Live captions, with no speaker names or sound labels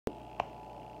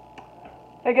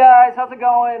Hey guys, how's it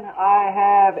going? I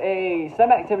have a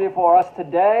STEM activity for us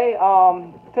today.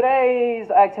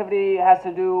 Today's activity has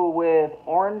to do with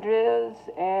oranges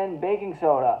and baking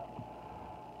soda.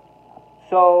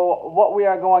 So what we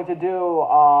are going to do,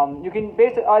 you can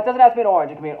basically, it doesn't have to be an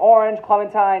orange. It can be an orange,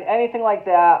 clementine, anything like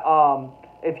that.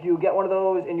 If you get one of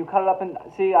those and you cut it up in,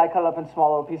 see, I cut it up in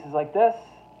small little pieces like this.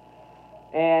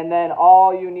 And then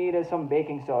all you need is some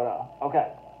baking soda.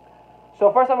 Okay.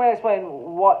 So first I'm going to explain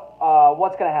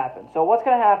what's going to happen. So what's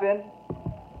going to happen,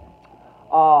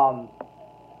 um,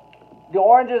 the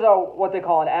oranges are what they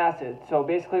call an acid. So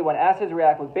basically when acids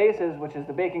react with bases, which is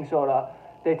the baking soda,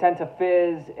 they tend to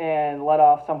fizz and let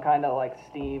off some kind of like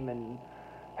steam and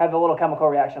have a little chemical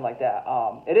reaction like that.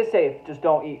 It is safe, just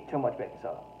don't eat too much baking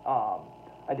soda.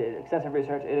 I did extensive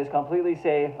research. It is completely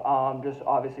safe. Just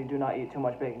obviously do not eat too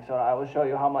much baking soda. I will show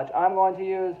you how much I'm going to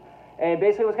use. And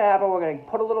basically what's going to happen, we're going to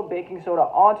put a little baking soda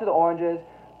onto the oranges,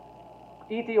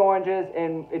 eat the oranges,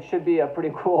 and it should be a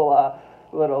pretty cool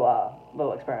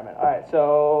little experiment. All right,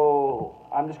 so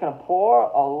I'm just going to pour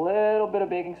a little bit of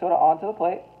baking soda onto the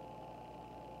plate.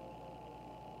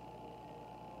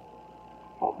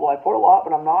 Oh, well, I poured a lot,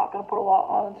 but I'm not going to put a lot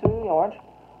onto the orange.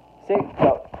 See,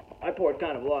 so I poured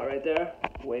kind of a lot right there,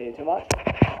 way too much.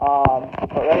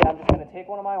 But ready, I'm just going to take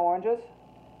one of my oranges.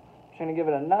 Just going to give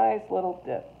it a nice little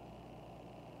dip.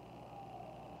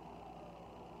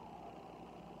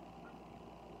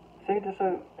 See, just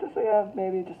so you have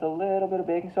maybe just a little bit of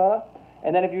baking soda.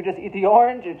 And then if you just eat the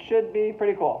orange, it should be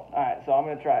pretty cool. All right, so I'm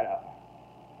going to try it out.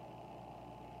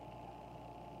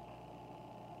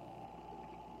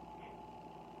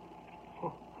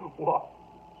 Whoa.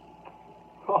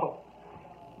 Oh.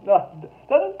 No,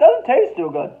 doesn't taste too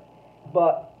good,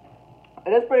 but it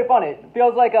is pretty funny. It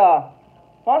feels like,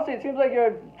 honestly, it seems like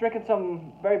you're drinking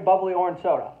some very bubbly orange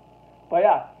soda. But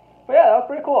yeah, that was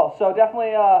pretty cool. So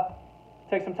definitely,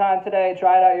 take some time today,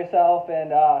 try it out yourself,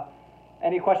 and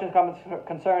any questions, comments,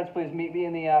 concerns, please meet me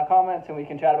in the comments, and we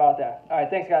can chat about it there. All right,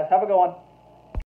 thanks, guys. Have a good one.